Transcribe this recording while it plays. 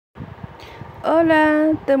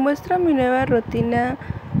Hola, te muestro mi nueva rutina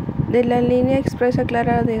de la línea Express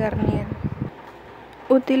Aclara de Garnier.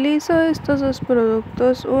 Utilizo estos dos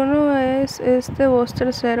productos. Uno es este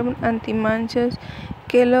booster serum anti-manchas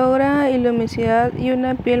que logra luminosidad y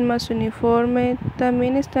una piel más uniforme.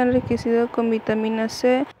 También está enriquecido con vitamina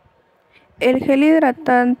C. El gel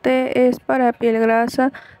hidratante es para piel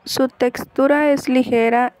grasa, su textura es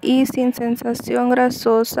ligera y sin sensación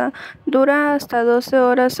grasosa, dura hasta 12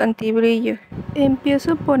 horas, anti-brillo.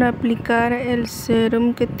 Empiezo por aplicar el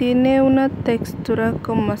serum que tiene una textura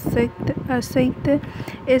como aceite,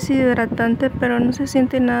 es hidratante pero no se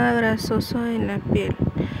siente nada grasoso en la piel.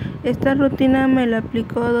 Esta rutina me la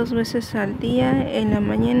aplico 2 veces al día, en la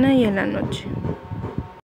mañana y en la noche.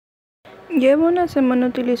 Llevo una semana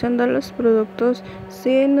utilizando los productos, sí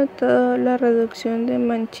he notado la reducción de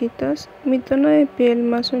manchitas, mi tono de piel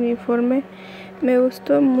más uniforme, me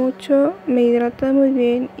gustó mucho, me hidrata muy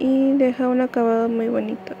bien y deja un acabado muy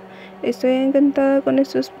bonito. Estoy encantada con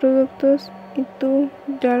estos productos. ¿Y tú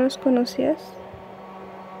ya los conocías?